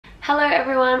Hello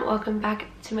everyone, welcome back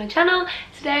to my channel.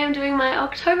 Today I'm doing my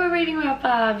October reading wrap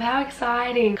up. How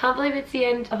exciting. Can't believe it's the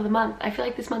end of the month. I feel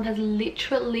like this month has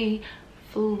literally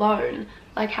flown.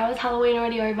 Like, how is Halloween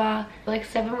already over? Like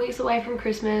 7 weeks away from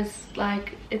Christmas.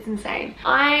 Like, it's insane.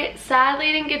 I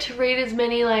sadly didn't get to read as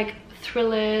many like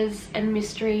thrillers and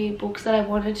mystery books that I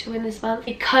wanted to in this month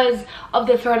because of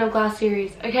the Throne of Glass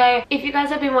series. Okay, if you guys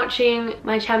have been watching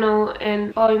my channel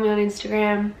and following me on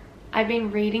Instagram, I've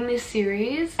been reading this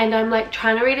series and I'm like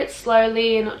trying to read it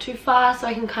slowly and not too fast so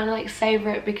I can kind of like savor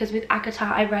it, because with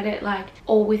Akata I read it like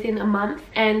all within a month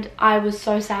and I was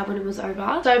so sad when it was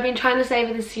over. So I've been trying to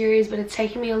savor the series, but it's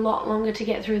taking me a lot longer to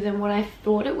get through than what I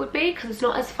thought it would be because it's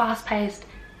not as fast paced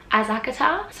as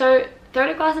Akata. So Throne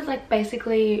of Glass is like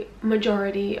basically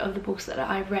majority of the books that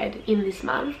I've read in this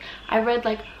month. I read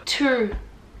like 2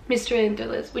 mystery and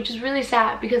thrillers, which is really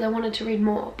sad because I wanted to read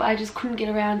more, but I just couldn't get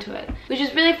around to it, which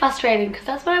is really frustrating because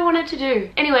that's what I wanted to do.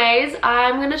 Anyways,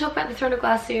 I'm going to talk about the Throne of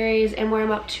Glass series and where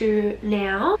I'm up to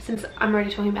now, since I'm already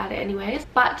talking about it anyways,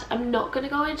 but I'm not going to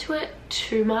go into it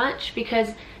too much because,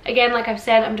 again, like I've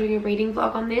said, I'm doing a reading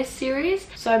vlog on this series,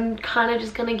 so I'm kind of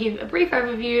just going to give a brief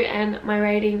overview and my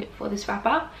rating for this wrap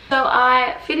up. So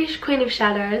I finished Queen of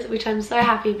Shadows, which I'm so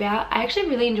happy about. I actually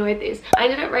really enjoyed this. I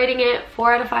ended up rating it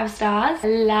 4 out of 5 stars. I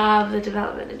love the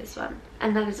development in this one,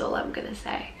 and that is all I'm going to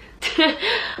say.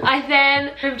 I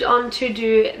then moved on to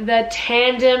do the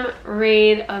tandem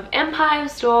read of Empire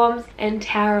of Storms and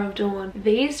Tower of Dawn.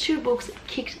 These 2 books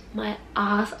kicked my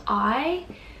ass. I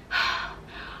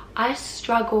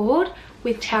struggled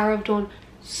with Tower of Dawn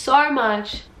so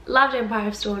much. Loved Empire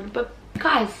of Storm, but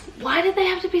guys, why did they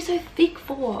have to be so thick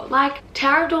for? Like,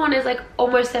 Tower of Dawn is like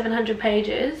almost 700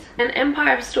 pages and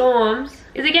Empire of Storms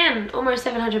is again almost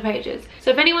 700 pages.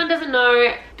 So if anyone doesn't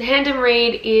know, the tandem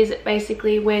read is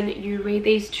basically when you read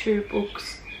these 2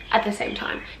 books at the same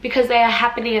time, because they are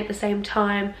happening at the same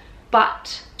time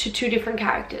but to 2 different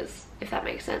characters, if that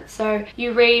makes sense. So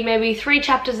you read maybe 3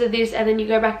 chapters of this and then you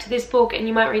go back to this book and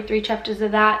you might read 3 chapters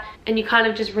of that, and you kind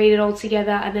of just read it all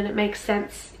together and then it makes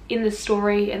sense in the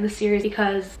story and the series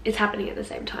because it's happening at the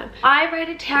same time. I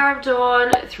rated Tower of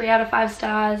Dawn 3 out of 5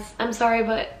 stars. I'm sorry,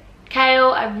 but Kale,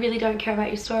 I really don't care about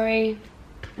your story.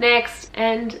 Next.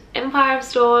 And Empire of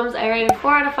Storms, I rated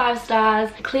 4 out of 5 stars.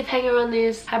 The cliffhanger on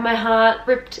this had my heart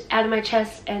ripped out of my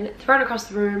chest and thrown across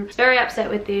the room. Very upset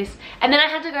with this. And then I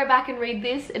had to go back and read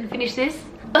this and finish this.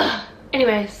 Ugh.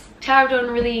 Anyways, Tower of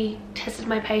Dawn really tested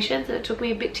my patience and it took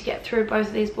me a bit to get through both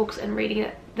of these books and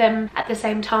reading them at the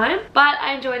same time. But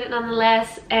I enjoyed it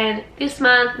nonetheless, and this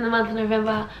month, in the month of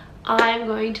November, I'm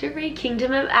going to read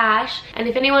Kingdom of Ash, and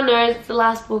if anyone knows, it's the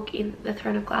last book in the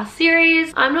Throne of Glass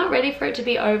series. I'm not ready for it to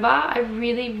be over. I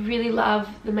really love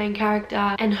the main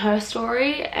character and her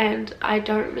story, and I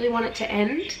don't really want it to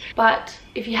end. But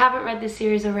if you haven't read this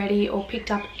series already or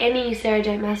picked up any Sarah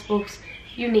J Maas books,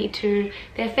 you need to.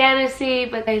 They're fantasy,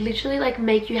 but they literally like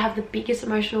make you have the biggest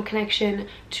emotional connection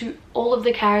to all of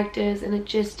the characters, and it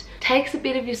just takes a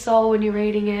bit of your soul when you're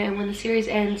reading it, and when the series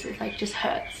ends it like just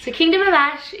hurts. So Kingdom of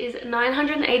Ash is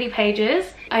 980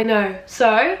 pages. I know,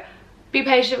 so be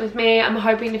patient with me. I'm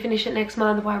hoping to finish it next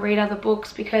month while I read other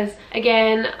books, because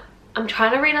again, I'm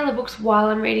trying to read other books while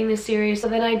I'm reading this series so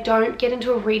then I don't get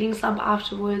into a reading slump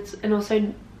afterwards, and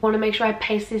also want to make sure I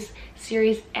pace this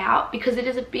series out because it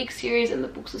is a big series and the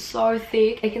books are so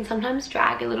thick. They can sometimes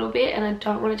drag a little bit and I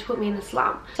don't want it to put me in a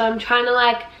slump. So I'm trying to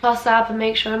like toss up and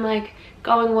make sure I'm like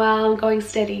going well and going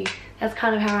steady. That's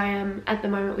kind of how I am at the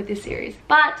moment with this series.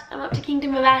 But I'm up to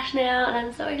Kingdom of Ash now and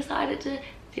I'm so excited to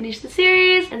finish the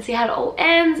series and see how it all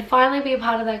ends and finally be a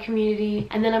part of that community,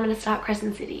 and then I'm going to start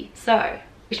Crescent City. So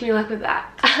wish me luck with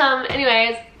that.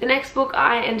 Anyways, the next book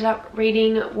I ended up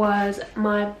reading was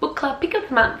my book club pick of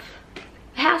the month,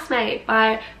 The Housemaid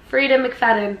by Frida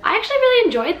McFadden. I actually really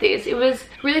enjoyed this. It was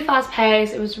really fast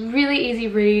paced, it was really easy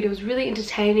read, it was really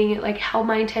entertaining, it like held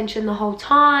my attention the whole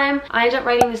time. I ended up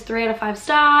rating this 3 out of 5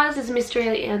 stars. It's a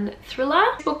mystery and thriller.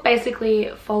 This book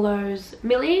basically follows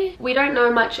Millie. We don't know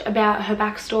much about her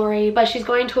backstory, but she's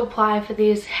going to apply for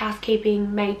this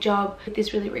housekeeping maid job with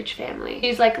this really rich family.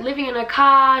 She's like living in her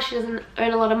car, she doesn't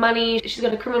earn a lot of money, she's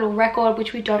got a criminal record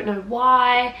which we don't know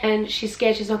why, and she's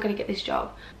scared she's not going to get this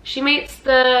job. She meets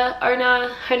the owner.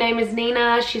 Her name is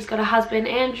Nina. She's got a husband,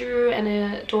 Andrew, and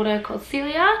a daughter called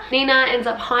Celia. Nina ends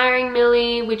up hiring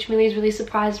Millie, which Millie's really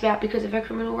surprised about because of her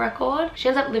criminal record. She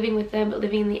ends up living with them, but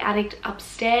living in the attic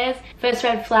upstairs. First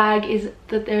red flag is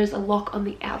that there's a lock on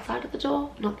the outside of the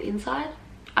door, not the inside.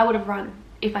 I would have run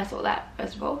if I saw that,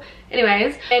 first of all.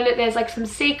 Anyways, and there's like some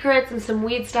secrets and some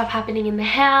weird stuff happening in the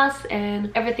house,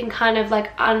 and everything kind of like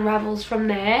unravels from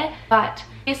there. But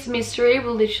This mystery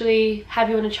will literally have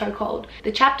you on a chokehold.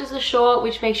 The chapters are short,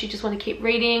 which makes you just want to keep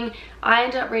reading. I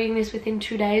ended up reading this within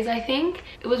 2 days, I think.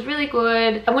 It was really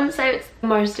good. I wouldn't say it's the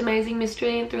most amazing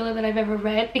mystery and thriller that I've ever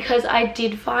read, because I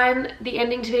did find the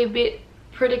ending to be a bit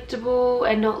predictable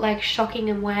and not like shocking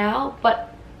and wow,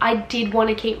 but I did want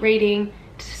to keep reading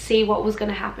to see what was going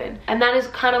to happen, and that is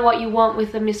kind of what you want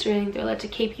with a mystery and thriller, to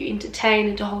keep you entertained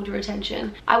and to hold your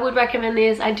attention. I would recommend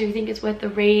this. I do think it's worth the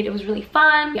read. It was really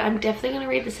fun. I'm definitely going to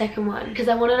read the second one because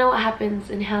I want to know what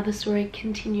happens and how the story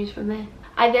continues from there.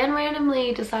 I then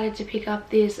randomly decided to pick up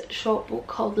this short book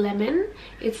called Lemon.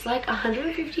 It's like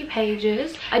 150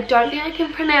 pages. I don't think I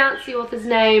can pronounce the author's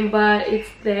name, but it's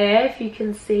there if you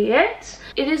can see it.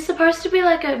 It is supposed to be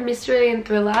like a mystery and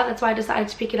thriller. That's why I decided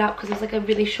to pick it up, because it's like a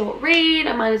really short read.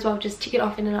 I might as well just tick it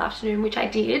off in an afternoon, which I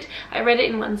did. I read it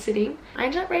in one sitting. I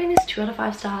ended up rating this 2 out of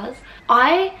 5 stars.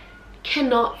 I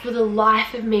cannot for the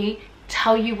life of me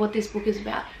tell you what this book is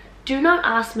about. Do not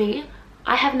ask me.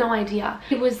 I have no idea.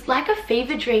 It was like a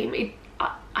fever dream.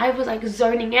 I was like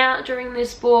zoning out during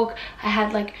this book. I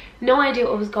had like no idea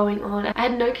what was going on. I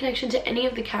had no connection to any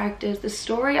of the characters. The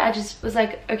story, I just was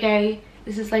like, okay,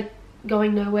 this is like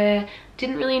going nowhere.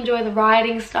 Didn't really enjoy the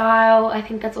writing style. I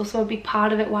think that's also a big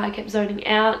part of it, why I kept zoning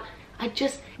out.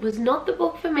 It was not the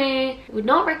book for me. Would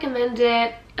not recommend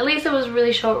it. At least it was a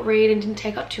really short read and didn't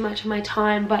take up too much of my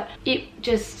time, but it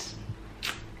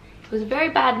was a very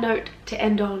bad note to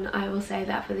end on, I will say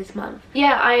that, for this month.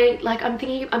 Yeah,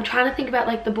 I'm trying to think about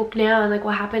like the book now and like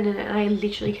what happened in it, and I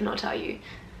literally cannot tell you.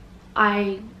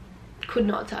 I could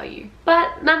not tell you.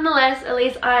 But nonetheless, at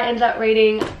least I ended up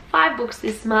reading 5 books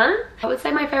this month. I would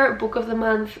say my favorite book of the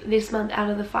month this month out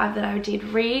of the 5 that I did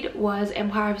read was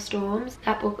Empire of Storms.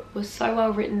 That book was so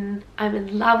well written. I'm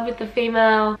in love with the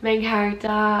female main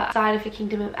character. Excited for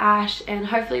Kingdom of Ash, and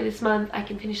hopefully this month I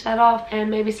can finish that off and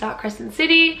maybe start Crescent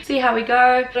City, see how we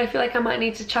go. But I feel like I might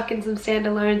need to chuck in some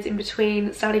standalones in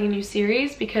between starting a new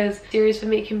series, because series for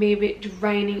me can be a bit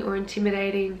draining or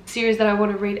intimidating. Series that I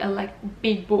want to read are like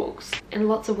big books and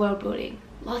lots of world building.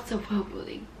 Lots of world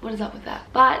building. What is up with that?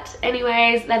 But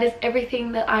anyways, that is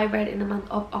everything that I read in the month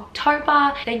of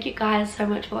October. Thank you guys so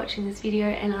much for watching this video,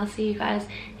 and I'll see you guys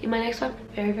in my next one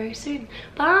very, very soon.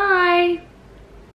 Bye!